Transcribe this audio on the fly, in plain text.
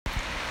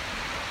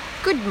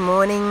Good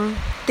morning.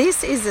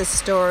 This is a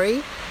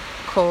story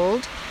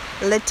called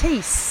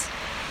Lettice,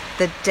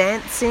 the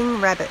Dancing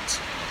Rabbit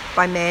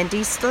by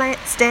Mandy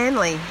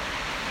Stanley.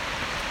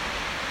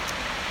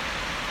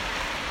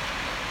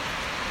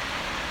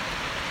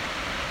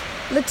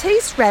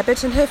 Lettice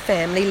Rabbit and her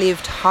family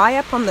lived high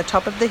up on the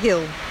top of the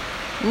hill.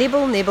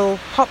 Nibble, nibble,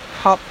 hop,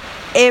 hop,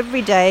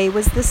 every day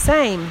was the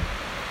same.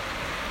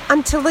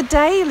 Until the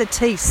day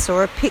Lettice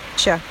saw a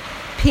picture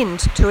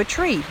pinned to a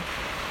tree.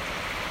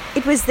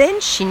 It was then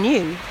she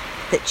knew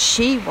that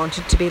she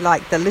wanted to be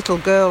like the little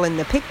girl in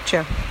the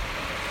picture.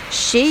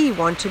 She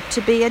wanted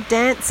to be a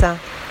dancer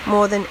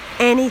more than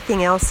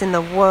anything else in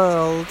the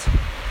world.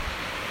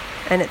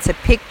 And it's a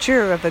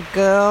picture of a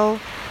girl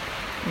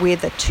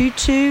with a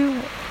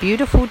tutu,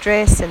 beautiful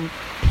dress and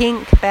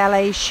pink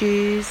ballet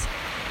shoes,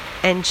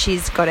 and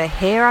she's got her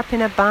hair up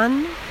in a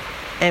bun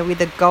and with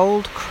a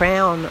gold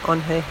crown on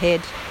her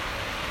head.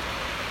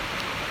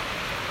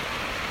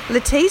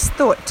 Lettice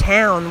thought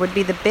town would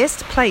be the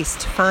best place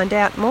to find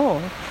out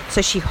more, so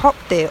she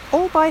hopped there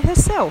all by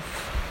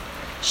herself.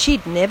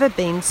 She'd never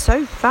been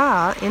so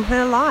far in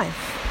her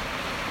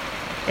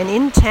life. And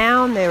in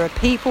town there are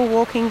people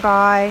walking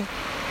by,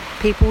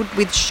 people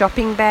with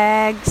shopping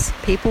bags,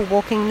 people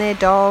walking their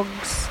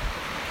dogs,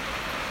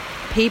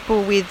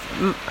 people with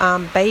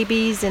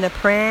babies in a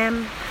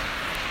pram.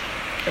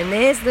 And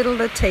there's little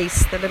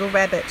Lettice, the little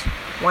rabbit,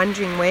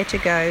 wondering where to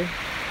go.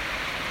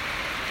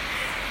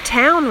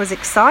 Town was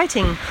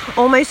exciting,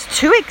 almost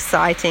too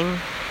exciting.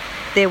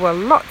 There were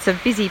lots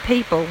of busy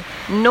people,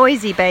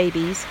 noisy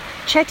babies,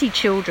 chatty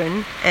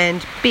children,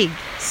 and big,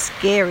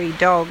 scary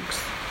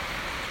dogs.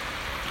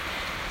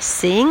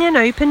 Seeing an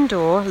open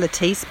door,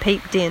 Lettice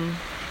peeped in,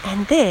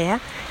 and there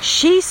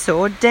she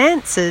saw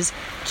dancers,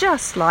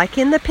 just like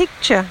in the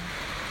picture.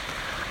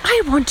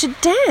 "I want to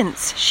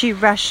dance," she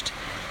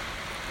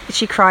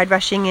cried,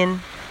 rushing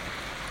in.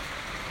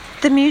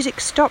 The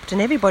music stopped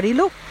and everybody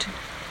looked.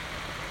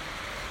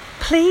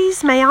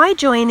 "Please, may I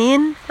join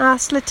in?"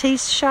 asked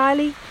Lettice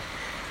shyly.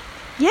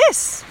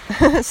 "Yes,"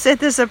 said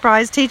the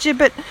surprised teacher,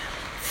 "but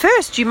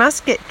first you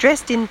must get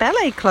dressed in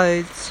ballet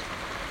clothes."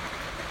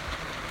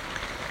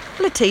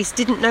 Lettice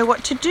didn't know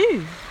what to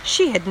do.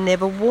 She had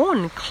never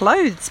worn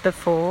clothes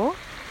before.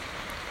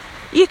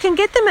 "You can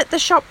get them at the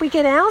shop we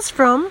get ours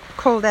from,"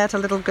 called out a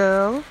little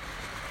girl.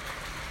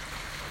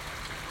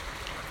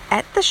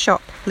 At the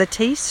shop,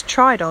 Lettice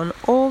tried on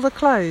all the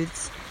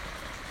clothes,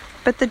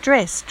 but the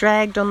dress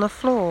dragged on the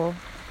floor.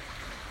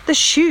 The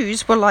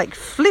shoes were like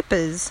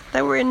flippers.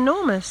 They were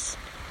enormous.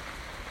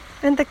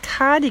 And the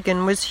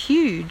cardigan was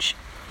huge.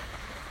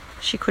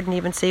 She couldn't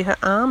even see her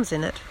arms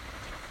in it.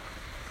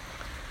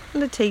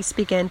 Lettice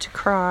began to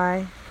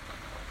cry.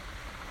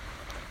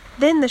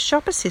 Then the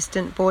shop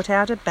assistant brought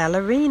out a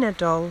ballerina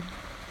doll.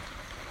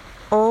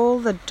 All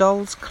the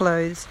doll's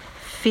clothes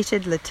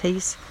fitted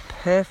Lettice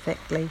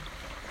perfectly.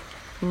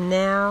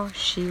 Now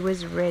she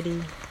was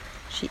ready.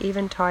 She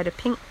even tied a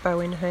pink bow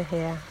in her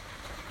hair.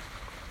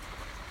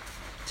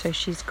 So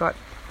she's got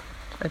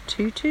a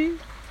tutu,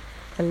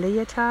 a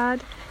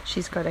leotard,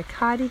 she's got a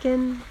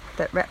cardigan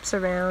that wraps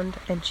around,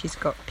 and she's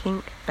got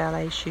pink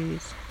ballet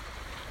shoes.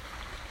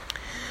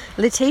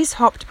 Lettice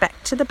hopped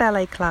back to the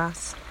ballet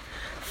class.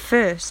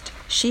 First,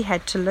 she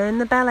had to learn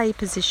the ballet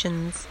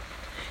positions.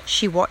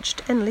 She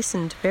watched and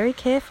listened very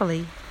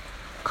carefully,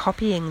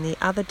 copying the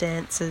other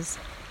dancers.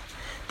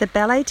 The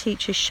ballet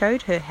teacher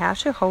showed her how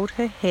to hold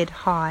her head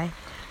high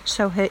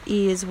so her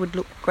ears would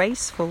look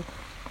graceful.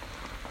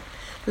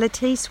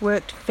 Lettice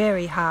worked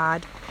very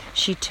hard.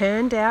 She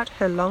turned out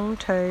her long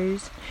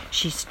toes,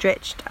 she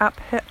stretched up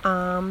her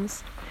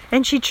arms,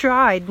 and she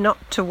tried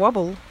not to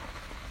wobble.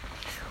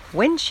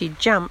 When she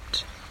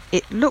jumped,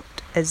 it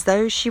looked as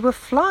though she were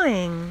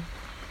flying.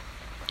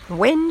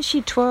 When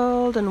she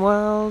twirled and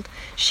whirled,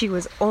 she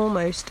was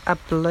almost a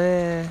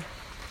blur.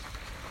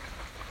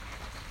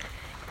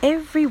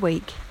 Every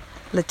week,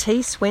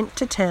 Lettice went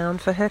to town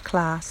for her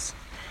class,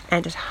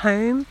 and at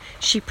home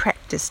she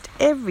practiced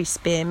every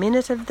spare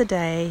minute of the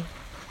day.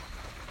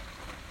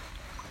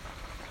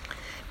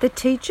 The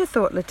teacher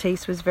thought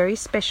Lettice was very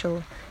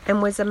special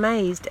and was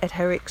amazed at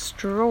her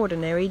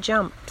extraordinary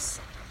jumps.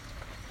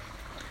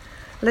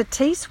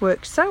 Lettice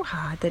worked so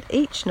hard that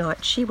each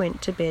night she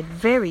went to bed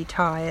very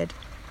tired,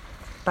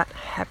 but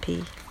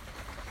happy.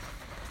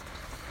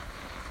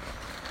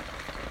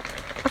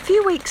 A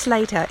few weeks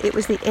later, it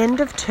was the end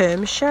of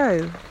term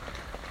show.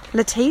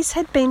 Lettice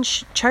had been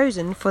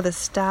chosen for the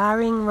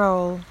starring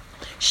role.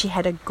 She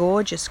had a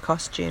gorgeous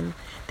costume.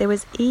 There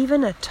was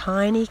even a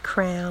tiny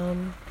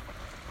crown.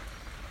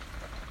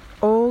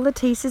 All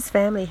Lettice's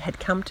family had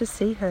come to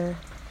see her.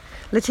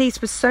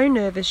 Lettice was so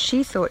nervous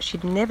she thought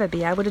she'd never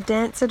be able to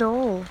dance at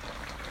all.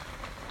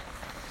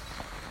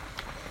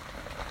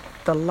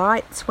 The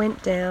lights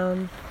went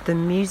down. The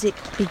music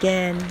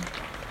began.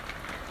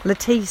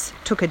 Lettice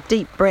took a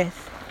deep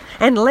breath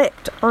and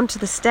leapt onto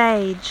the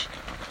stage.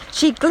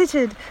 She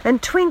glittered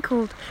and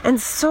twinkled and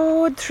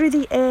soared through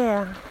the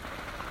air.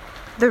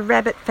 The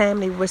rabbit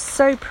family was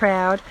so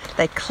proud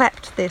they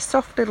clapped their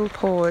soft little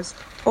paws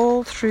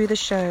all through the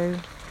show.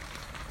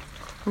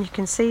 And you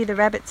can see the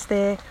rabbits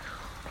there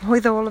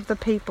with all of the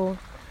people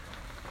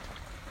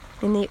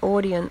in the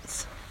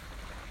audience.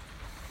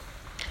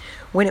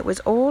 When it was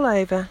all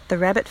over, the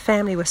rabbit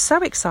family were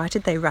so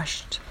excited they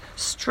rushed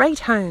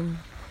straight home.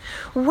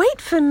 "Wait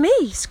for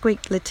me,"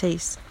 squeaked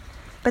Lettice,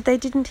 but they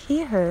didn't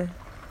hear her.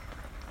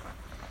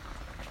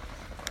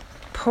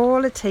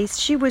 Poor Lettice,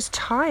 she was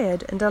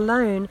tired and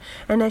alone,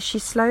 and as she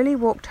slowly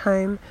walked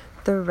home,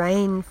 the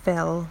rain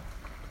fell.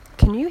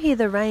 Can you hear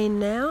the rain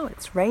now?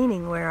 It's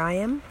raining where I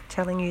am,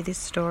 telling you this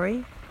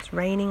story. It's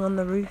raining on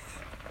the roof.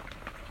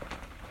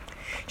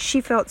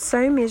 She felt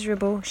so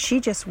miserable, she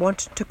just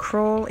wanted to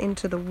crawl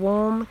into the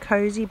warm,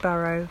 cozy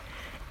burrow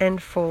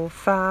and fall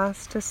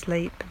fast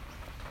asleep.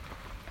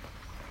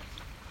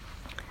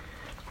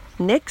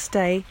 Next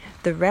day,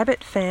 the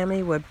rabbit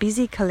family were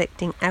busy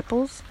collecting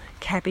apples,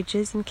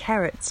 cabbages and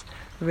carrots,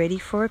 ready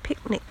for a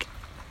picnic.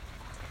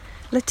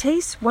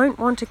 "Lettice won't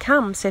want to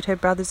come," said her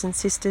brothers and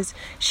sisters.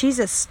 "She's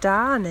a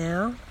star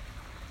now."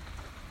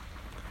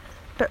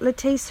 But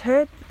Lettice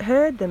heard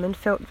them and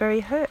felt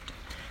very hurt.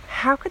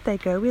 How could they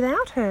go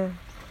without her?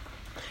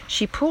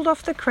 She pulled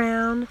off the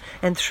crown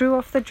and threw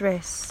off the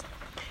dress.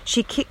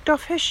 She kicked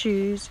off her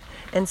shoes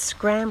and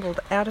scrambled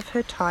out of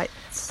her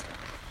tights.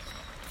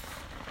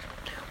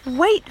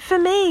 "Wait for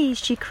me,"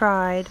 she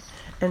cried,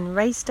 and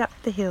raced up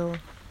the hill.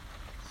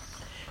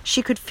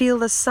 She could feel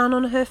the sun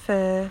on her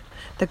fur,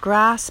 the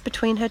grass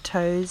between her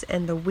toes,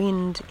 and the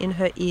wind in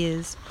her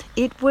ears.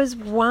 It was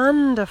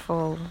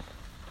wonderful.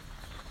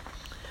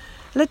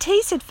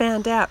 Lettice had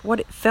found out what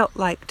it felt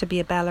like to be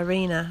a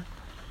ballerina,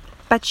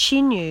 but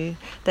she knew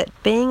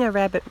that being a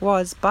rabbit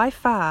was, by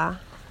far,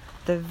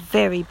 the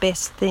very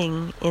best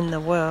thing in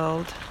the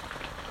world.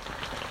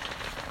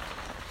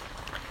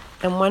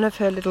 And one of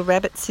her little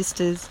rabbit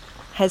sisters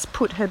has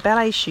put her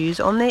ballet shoes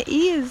on their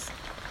ears.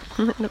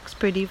 It looks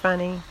pretty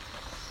funny.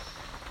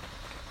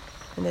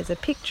 And there's a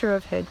picture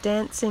of her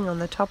dancing on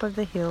the top of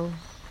the hill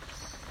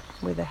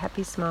with a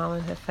happy smile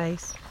on her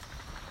face.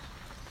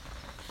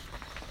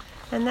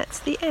 And that's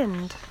the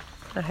end.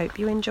 I hope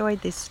you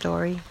enjoyed this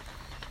story.